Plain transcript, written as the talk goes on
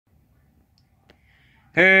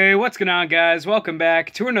Hey, what's going on, guys? Welcome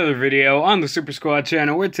back to another video on the Super Squad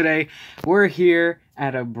channel, where today we're here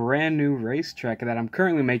at a brand new racetrack that I'm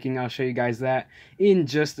currently making. I'll show you guys that in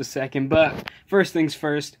just a second, but first things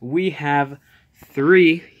first, we have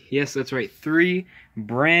three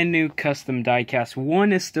brand new custom diecasts.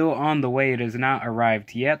 One is still on the way. It has not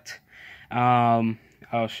arrived yet. I'll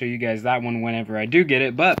show you guys that one whenever I do get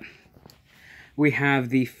it, but we have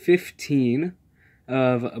the 15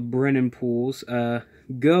 of Brennan Pools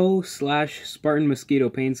Go/Spartan Mosquito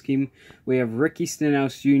paint scheme. We have Ricky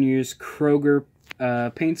Stenhouse Jr.'s Kroger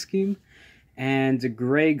paint scheme and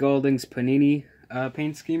Gray Golding's Panini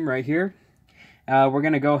paint scheme right here. We're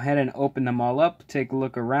going to go ahead and open them all up, take a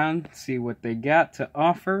look around, see what they got to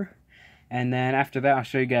offer, and then after that I'll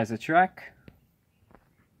show you guys the track.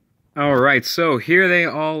 Alright, so here they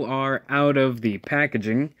all are out of the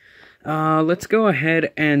packaging. Let's go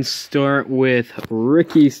ahead and start with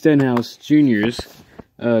Ricky Stenhouse Jr.'s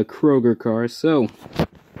Kroger car. So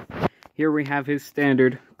here we have his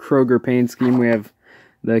standard Kroger paint scheme. We have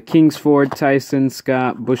the Kingsford, Tyson,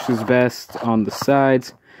 Scott, Bush's Best on the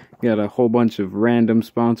sides. Got a whole bunch of random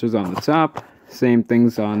sponsors on the top. Same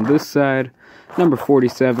things on this side. Number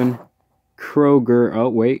 47, Kroger. Oh,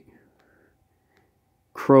 wait.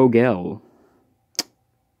 Krogel.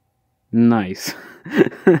 Nice.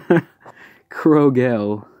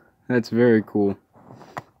 Krogel. That's very cool.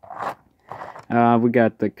 We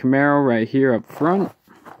got the Camaro right here up front.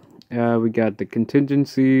 We got the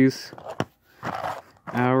contingencies.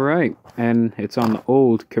 Alright, and it's on the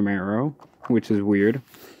old Camaro, which is weird.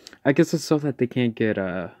 I guess it's so that they can't get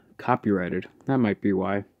copyrighted. That might be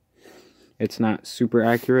why. It's not super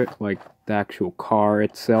accurate, like the actual car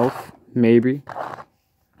itself. Maybe.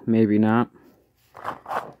 Maybe not.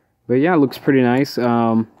 But yeah, it looks pretty nice.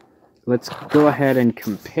 Let's go ahead and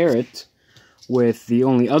compare it with the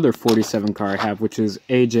only other 47 car I have, which is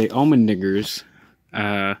AJ Allmendinger's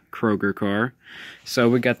Kroger car. So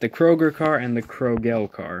we got the Kroger car and the Krogel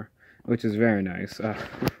car, which is very nice.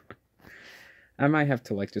 I might have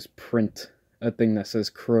to like just print a thing that says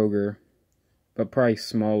Kroger, but probably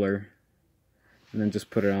smaller, and then just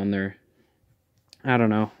put it on there. I don't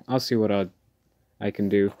know. I'll see what I can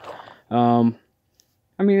do.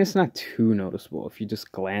 I mean, it's not too noticeable if you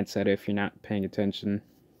just glance at it if you're not paying attention.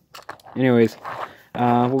 Anyways,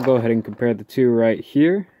 we'll go ahead and compare the two right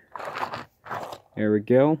here. There we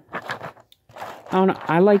go. I don't know,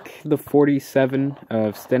 I like the 47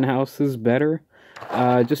 of Stenhouse's better,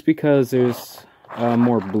 just because there's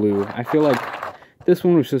more blue. I feel like this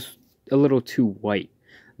one was just a little too white.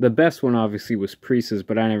 The best one obviously was Priest's,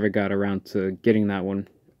 but I never got around to getting that one.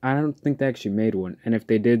 I don't think they actually made one, and if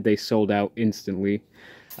they did, they sold out instantly.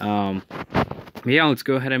 Yeah, let's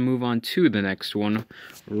go ahead and move on to the next one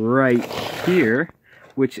right here,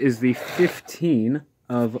 which is the 15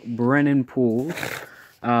 of Brennan Pools,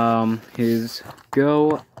 his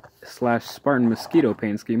Go/Spartan Mosquito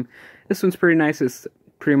paint scheme. This one's pretty nice. It's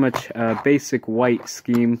pretty much a basic white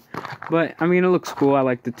scheme, but I mean, it looks cool. I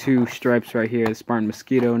like the two stripes right here, the Spartan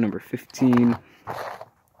Mosquito, number 15.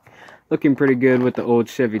 Looking pretty good with the old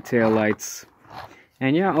Chevy taillights.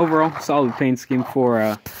 And yeah, overall, solid paint scheme for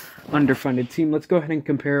a underfunded team. Let's go ahead and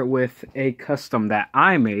compare it with a custom that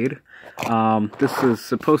I made. This is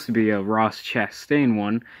supposed to be a Ross Chastain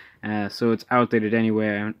one, so it's outdated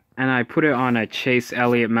anyway. And I put it on a Chase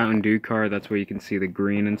Elliott Mountain Dew car. That's where you can see the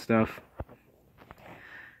green and stuff.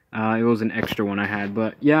 It was an extra one I had,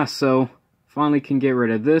 but yeah, so finally can get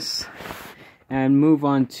rid of this and move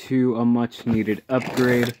on to a much needed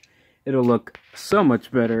upgrade. It'll look so much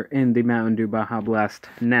better in the Mountain Dew Baja Blast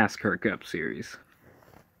NASCAR Cup Series.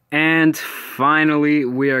 And finally,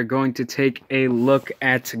 we are going to take a look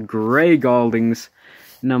at Gray Golding's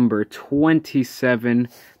number 27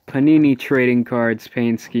 Panini Trading Cards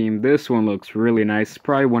paint scheme. This one looks really nice.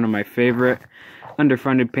 Probably one of my favorite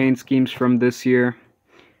underfunded paint schemes from this year.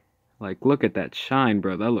 Like, look at that shine,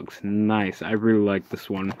 bro. That looks nice. I really like this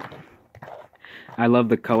one. I love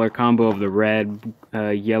the color combo of the red,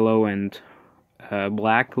 yellow, and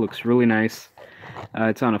black. Looks really nice.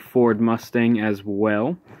 It's on a Ford Mustang as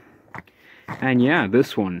well. And yeah,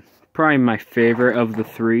 this one, probably my favorite of the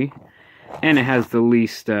three. And it has the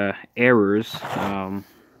least errors,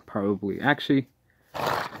 probably. Actually,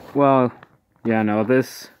 well, yeah, no,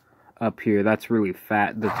 this up here, that's really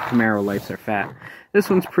fat. The Camaro lights are fat. This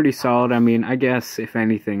one's pretty solid. I mean, I guess, if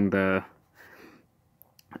anything, the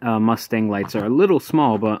Mustang lights are a little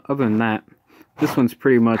small, but other than that, this one's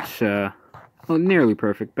pretty much well, nearly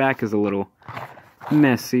perfect. Back is a little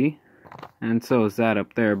messy, and so is that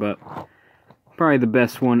up there, but probably the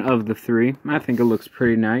best one of the three. I think it looks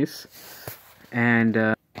pretty nice.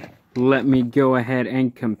 And let me go ahead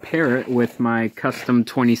and compare it with my custom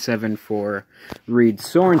 27 for Reed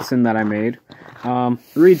Sorensen that I made.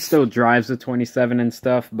 Reed still drives the 27 and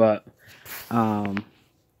stuff, but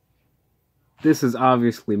this is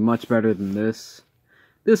obviously much better than this.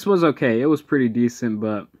 This was okay, it was pretty decent,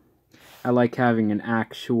 but I like having an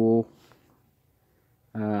actual,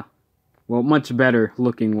 well, much better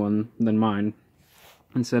looking one than mine,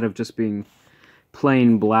 instead of just being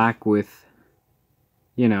plain black with,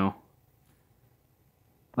 you know,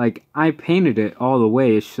 like, I painted it all the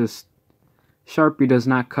way, it's just Sharpie does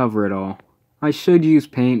not cover it all. I should use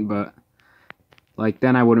paint, but like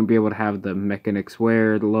then I wouldn't be able to have the Mechanics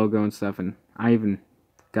Wear, the logo and stuff, and I even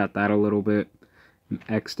got that a little bit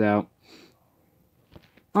X'd out.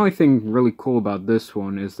 Only thing really cool about this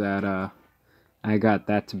one is that I got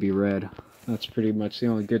that to be red. That's pretty much the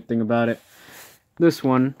only good thing about it. This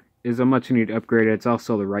one is a much needed upgrade. It's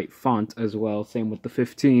also the right font as well, same with the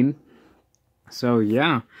 15. So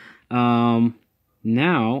yeah, now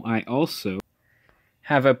I also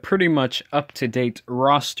have a pretty much up-to-date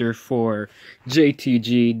roster for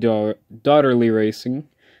JTG Daughterly Racing,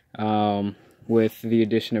 with the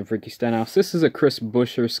addition of Ricky Stenhouse. This is a Chris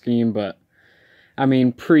Buescher scheme, but I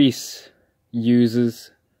mean, Priest used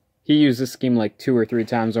this scheme like 2 or 3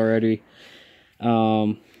 times already.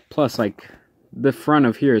 Plus, like, the front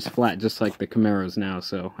of here is flat, just like the Camaros now,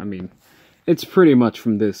 so I mean, it's pretty much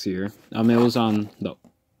from this year. It was on the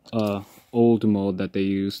old mold that they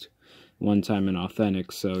used one time in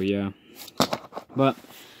Authentic, so yeah. But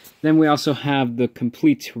then we also have the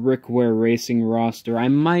complete Rick Ware Racing roster. I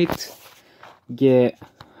might get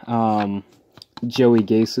Joey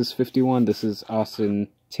Gase's 51. This is Austin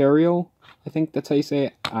Terrio, I think that's how you say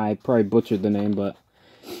it. I probably butchered the name, but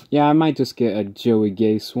yeah, I might just get a Joey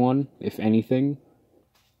Gase one, if anything.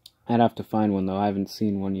 I'd have to find one, though. I haven't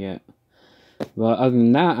seen one yet. But other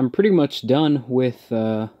than that, I'm pretty much done with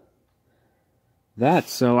that.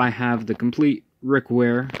 So I have the complete Rick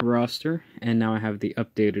Ware roster, and now I have the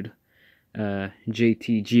updated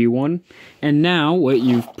JTG one. And now, what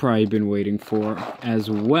you've probably been waiting for as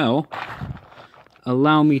well,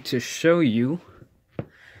 allow me to show you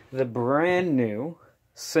the brand new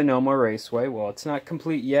Sonoma Raceway. Well, it's not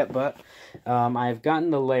complete yet, but I've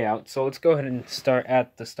gotten the layout. So let's go ahead and start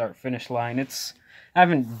at the start-finish line. I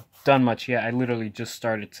haven't done much yet. I literally just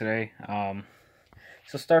started today.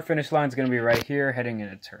 So start-finish line is going to be right here, heading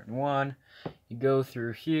into turn 1. You go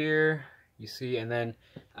through here, you see, and then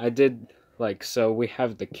I did, like, so we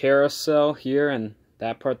have the carousel here, and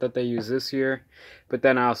that part that they use this year. But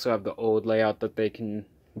then I also have the old layout that they can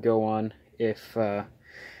go on if I'm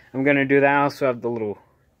going to do that. I also have the little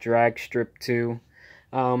drag strip too.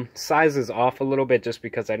 Size is off a little bit just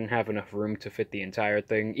because I didn't have enough room to fit the entire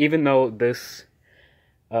thing. Even though this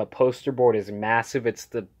poster board is massive, it's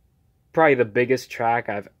probably the biggest track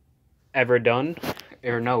I've ever done.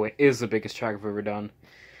 Or no, it is the biggest track I've ever done.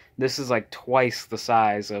 This is like twice the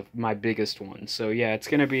size of my biggest one. So yeah, it's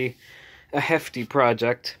going to be a hefty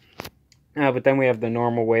project. But then we have the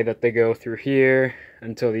normal way that they go through here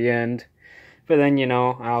until the end. But then, you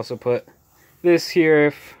know, I also put this here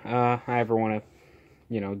if I ever want to,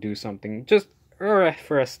 you know, do something just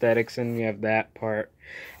for aesthetics. And we have that part.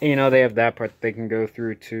 And, you know, they have that part that they can go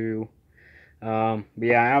through too. But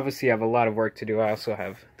yeah, I obviously have a lot of work to do. I also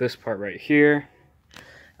have this part right here.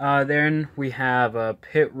 Then we have a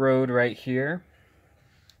pit road right here.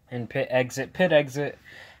 And pit exit. Pit exit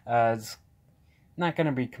is not going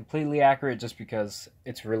to be completely accurate just because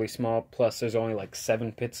it's really small. Plus, there's only like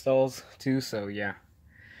 7 pit stalls too. So yeah.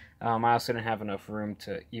 I also didn't have enough room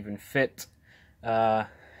to even fit the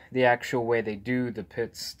actual way they do the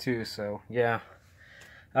pits too. So yeah.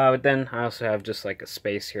 But then I also have just like a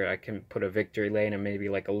space here. I can put a victory lane and maybe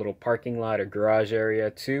like a little parking lot or garage area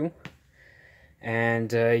too.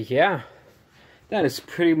 And yeah, that is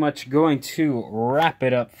pretty much going to wrap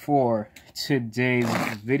it up for today's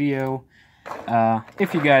video.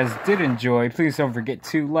 If you guys did enjoy, please don't forget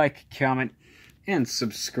to like, comment, and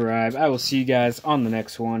subscribe. I will see you guys on the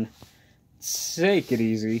next one. Take it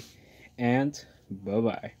easy, and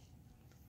bye-bye.